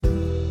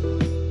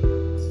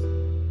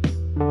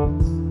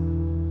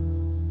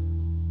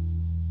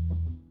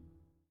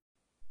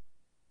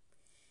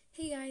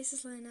this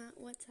is Lena.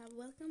 What's up?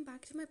 Welcome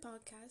back to my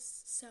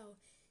podcast. So,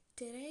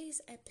 today's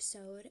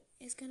episode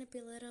is gonna be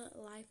a little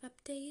life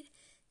update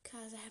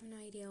because I have no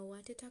idea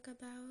what to talk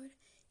about.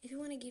 If you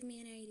want to give me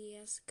any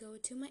ideas, go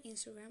to my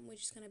Instagram,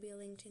 which is gonna be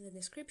linked in the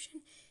description,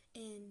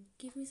 and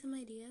give me some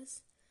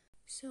ideas.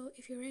 So,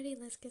 if you're ready,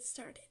 let's get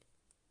started.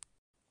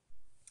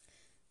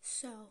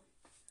 So,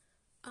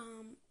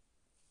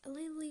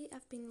 lately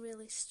I've been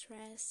really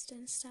stressed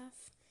and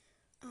stuff.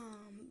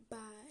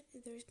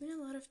 But there's been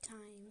a lot of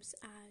times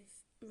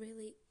I've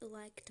really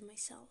liked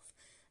myself.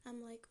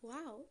 I'm like,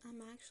 wow,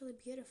 I'm actually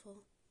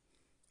beautiful.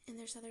 And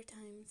there's other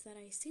times that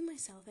I see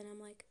myself and I'm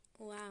like,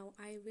 wow,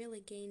 I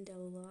really gained a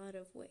lot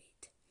of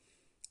weight.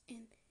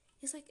 And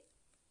it's like,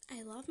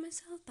 I love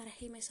myself, but I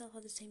hate myself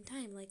at the same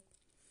time. Like,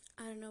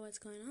 I don't know what's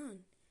going on.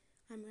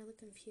 I'm really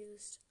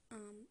confused.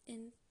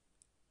 And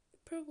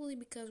probably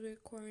because we're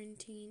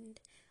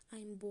quarantined,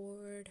 I'm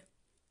bored.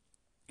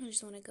 I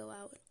just want to go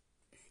out.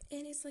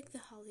 And it's like the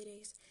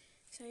holidays,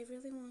 so I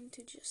really want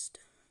to just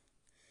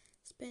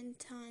spend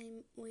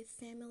time with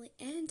family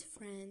and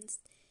friends,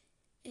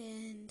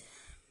 and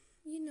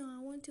I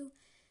want to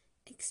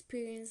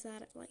experience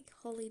that like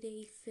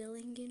holiday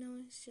feeling.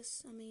 It's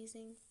just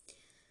amazing.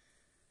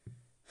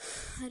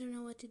 I don't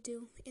know what to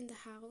do in the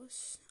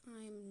house.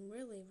 I'm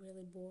really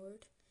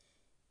bored,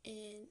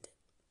 and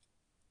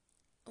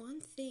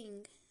one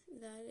thing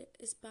that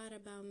is bad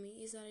about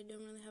me is that I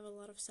don't really have a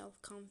lot of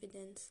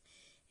self-confidence,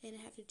 and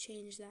I have to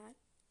change that.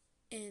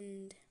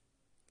 And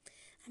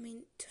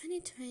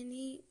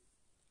 2020,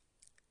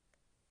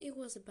 it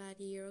was a bad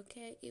year,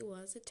 okay? It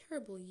was a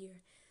terrible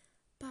year.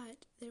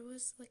 But there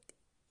was like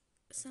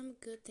some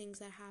good things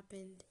that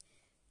happened.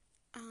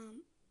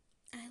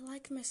 I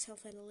like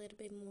myself a little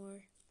bit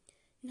more.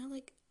 Not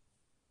like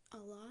a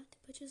lot,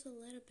 but just a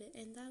little bit.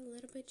 And that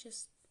little bit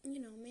just,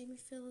 made me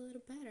feel a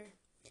little better.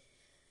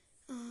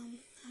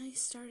 I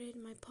started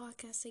my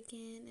podcast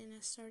again, and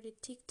I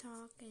started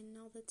TikTok and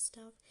all that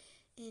stuff.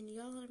 And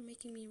y'all are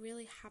making me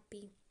really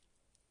happy.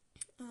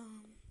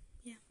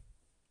 Yeah.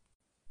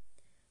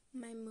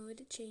 My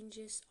mood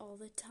changes all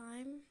the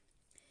time,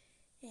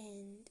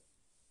 and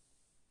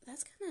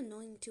that's kind of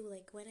annoying too.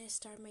 Like when I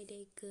start my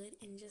day good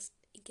and just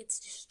it gets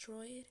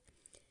destroyed,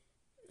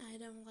 I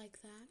don't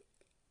like that.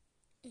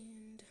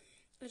 And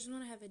I just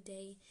want to have a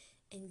day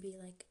and be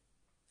like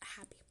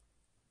happy.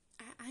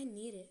 I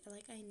need it.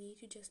 Like I need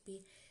to just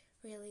be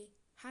really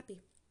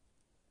happy.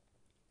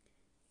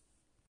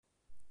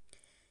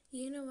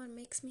 You know what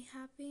makes me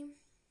happy?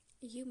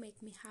 You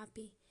make me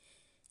happy.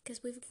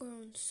 Because we've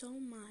grown so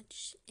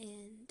much,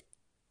 and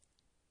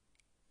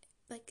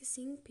like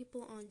seeing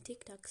people on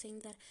TikTok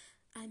saying that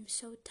I'm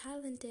so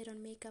talented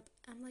on makeup,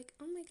 I'm like,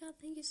 oh my god,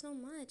 thank you so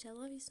much. I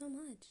love you so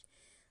much.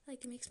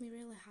 Like, it makes me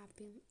really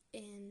happy.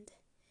 And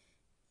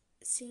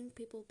seeing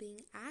people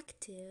being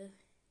active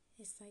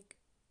is like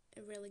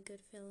a really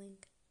good feeling.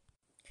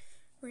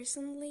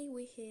 Recently,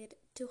 we hit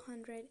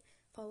 200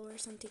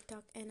 followers on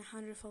TikTok and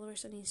 100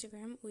 followers on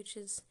Instagram, which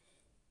is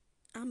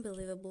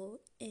unbelievable.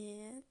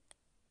 And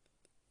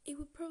it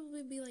would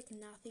probably be like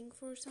nothing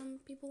for some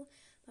people,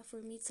 but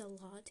for me it's a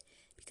lot,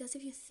 because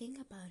if you think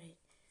about it,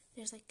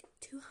 there's like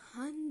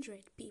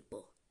 200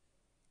 people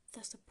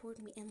that support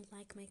me and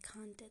like my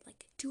content.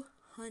 Like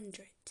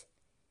 200.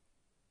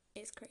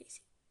 It's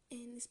crazy.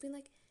 And it's been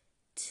like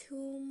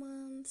 2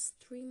 months,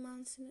 3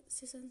 months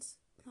since,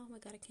 oh my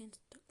god, I can't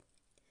talk,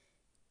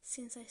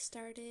 since I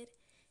started,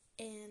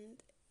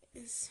 and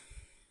it's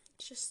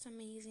just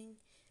amazing.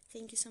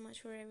 Thank you so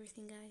much for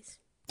everything, guys.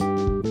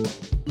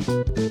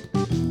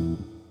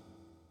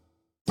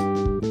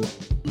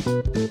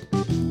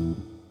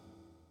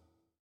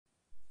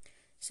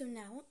 So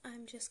now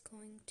I'm just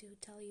going to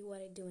tell you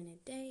what I do in a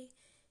day,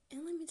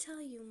 and let me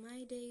tell you,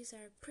 my days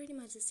are pretty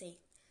much the same.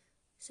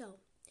 So,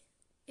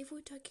 if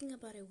we're talking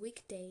about a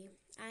weekday,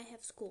 I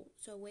have school,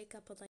 so I wake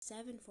up at like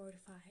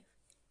 7:45.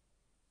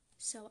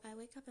 So I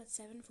wake up at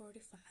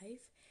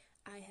 7:45,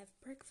 I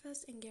have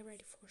breakfast and get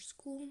ready for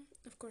school.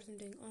 Of course, I'm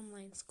doing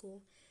online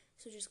school,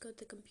 so just go to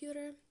the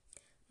computer.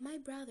 My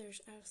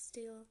brothers are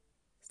still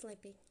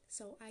sleeping,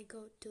 so I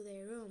go to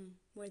their room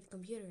where the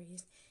computer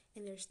is,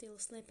 and they're still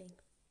sleeping.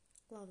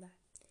 Love that.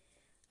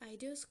 I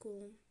do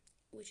school,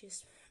 which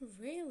is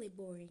really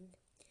boring,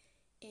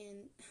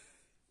 and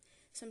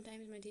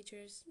sometimes my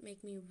teachers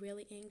make me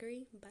really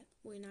angry, but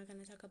we're not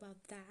gonna talk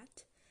about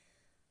that.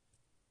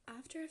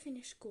 After I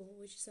finish school,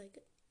 which is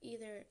like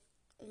either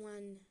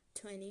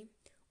 1:20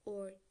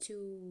 or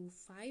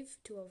 2:05,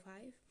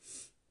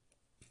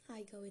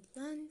 I go eat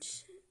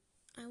lunch.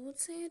 I would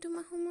say I do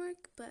my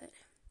homework, but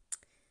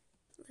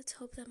let's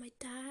hope that my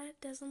dad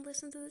doesn't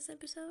listen to this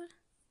episode,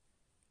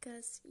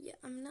 because yeah,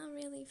 I'm not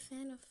really a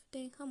fan of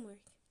doing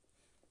homework.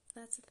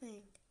 That's the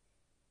thing.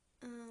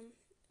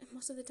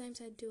 Most of the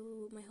times I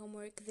do my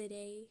homework the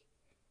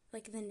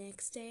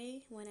next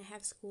day when I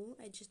have school.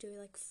 I just do it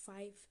like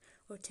 5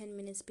 or 10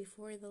 minutes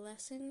before the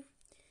lesson.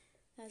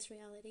 That's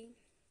reality.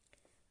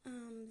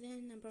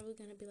 Then I'm probably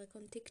gonna be like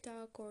on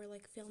TikTok or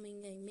like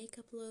filming a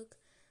makeup look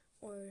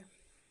or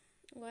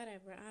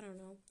whatever. I don't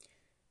know.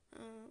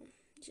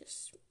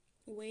 Just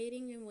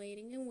waiting and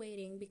waiting and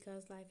waiting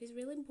because life is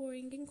really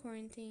boring in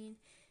quarantine.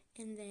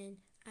 And then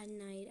at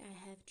night,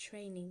 I have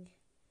training.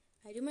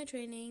 I do my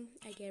training,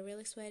 I get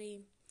really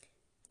sweaty,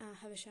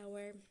 have a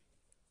shower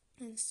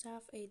and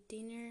stuff, eat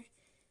dinner,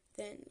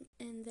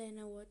 then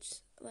I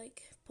watch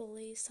like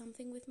police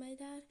something with my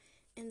dad,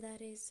 and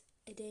that is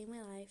a day in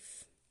my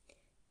life.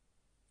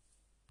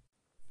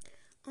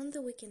 On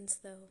the weekends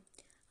though,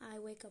 I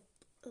wake up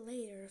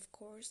later, of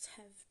course,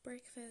 have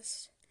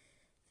breakfast,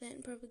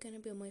 then probably gonna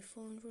be on my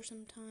phone for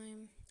some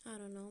time, I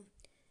don't know.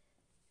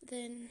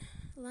 Then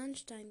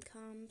lunchtime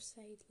comes,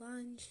 I eat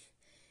lunch,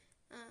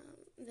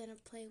 then I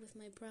play with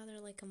my brother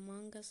like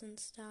Among Us and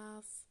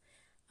stuff.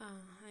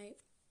 I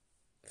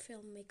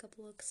film makeup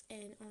looks,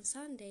 and on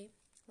Sunday,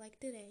 like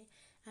today,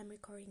 I'm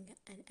recording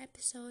an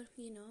episode.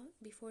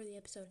 Before the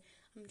episode,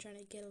 I'm trying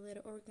to get a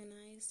little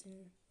organized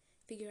and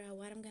figure out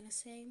what I'm gonna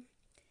say,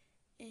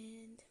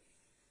 and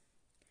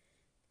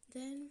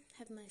then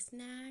have my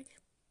snack,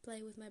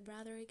 play with my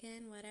brother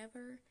again,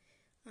 whatever.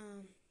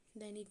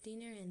 Then eat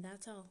dinner, and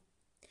that's all.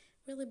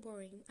 Really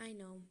boring, I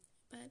know,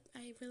 but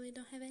I really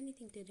don't have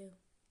anything to do.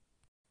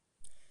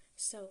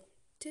 So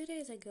 2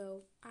 days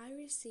ago, I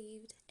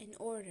received an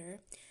order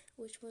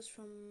which was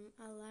from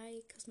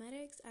Alai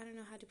Cosmetics. I don't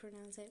know how to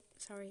pronounce it,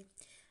 sorry.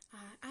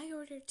 I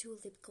ordered 2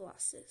 lip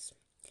glosses.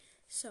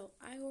 So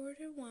I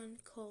ordered one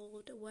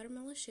called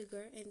Watermelon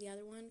Sugar and the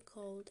other one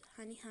called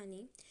Honey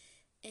Honey.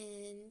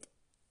 And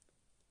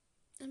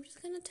I'm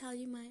just gonna tell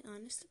you my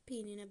honest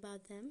opinion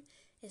about them.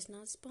 It's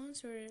not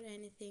sponsored or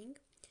anything.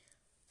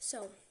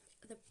 So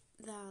the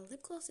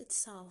lip gloss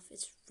itself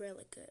is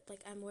really good.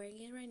 Like, I'm wearing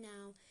it right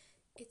now.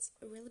 It's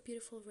really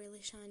beautiful,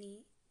 really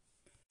shiny,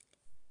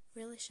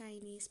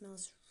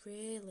 smells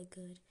really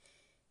good,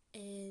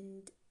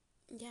 and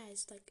yeah,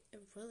 it's like a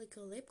really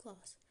good lip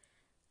gloss.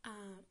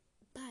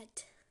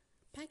 But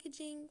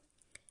packaging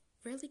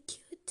really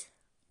cute,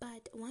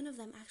 but one of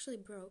them actually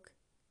broke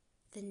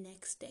the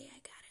next day I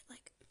got it.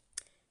 Like,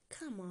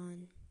 come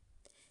on.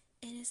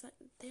 And it's like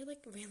they're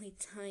like really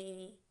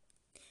tiny,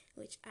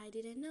 which I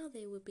didn't know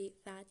they would be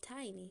that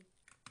tiny.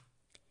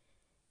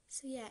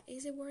 So yeah,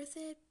 is it worth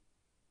it?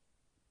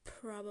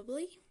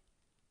 Probably.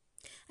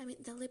 I mean,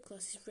 the lip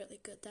gloss is really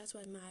good. That's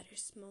what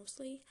matters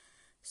mostly.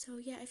 So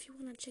yeah, if you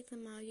want to check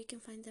them out, you can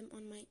find them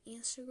on my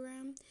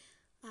Instagram.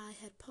 I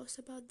had posts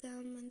about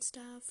them and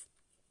stuff.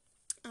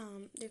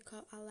 They're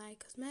called Alai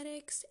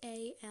Cosmetics,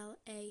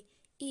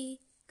 ALAE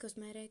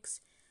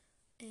Cosmetics,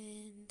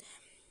 and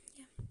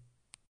yeah.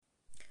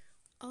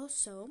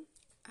 Also,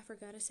 I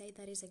forgot to say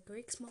that is a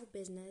Greek small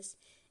business,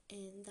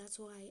 and that's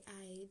why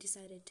I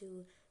decided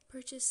to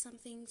purchase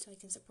something so I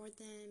can support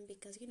them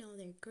because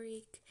they're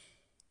Greek,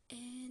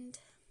 and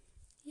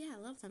yeah, I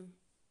love them.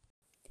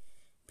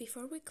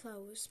 Before we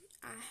close,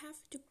 I have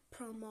to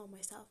promote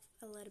myself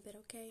a little bit,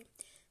 okay?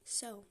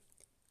 So,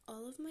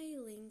 all of my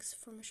links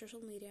for my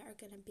social media are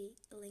gonna be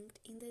linked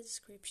in the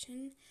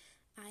description.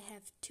 I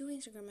have 2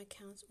 Instagram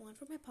accounts, one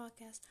for my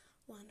podcast,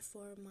 one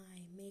for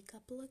my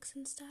makeup looks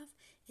and stuff,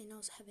 and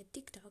also have a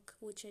TikTok,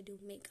 which I do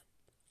makeup.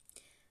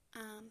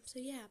 So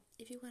yeah,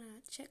 if you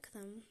wanna check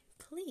them,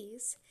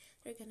 please,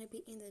 they're gonna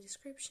be in the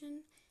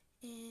description,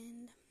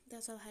 and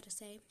that's all I had to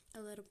say,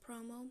 a little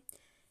promo.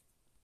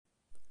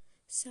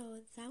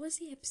 So that was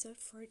the episode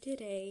for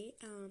today.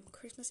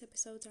 Christmas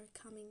episodes are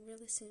coming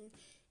really soon,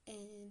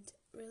 and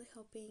really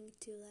hoping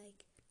to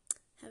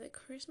have a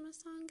Christmas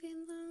song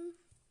in them.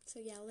 So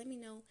yeah, let me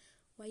know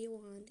what you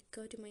want.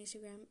 Go to my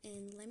Instagram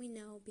and let me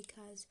know,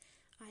 because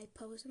I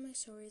post on my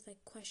stories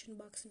like question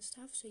box and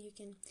stuff, so you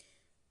can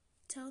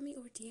tell me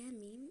or DM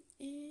me.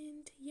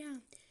 And yeah,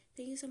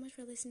 thank you so much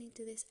for listening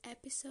to this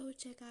episode.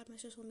 Check out my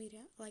social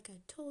media like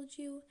I told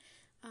you.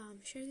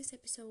 Share this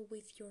episode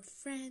with your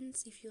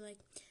friends if you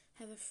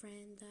have a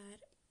friend that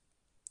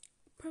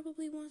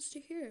probably wants to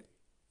hear,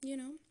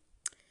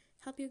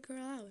 help your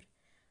girl out.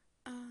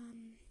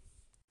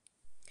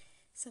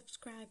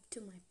 Subscribe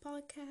to my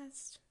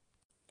podcast.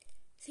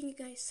 Thank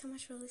you guys so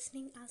much for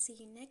listening. I'll see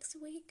you next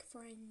week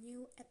for a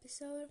new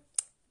episode.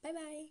 Bye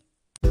bye.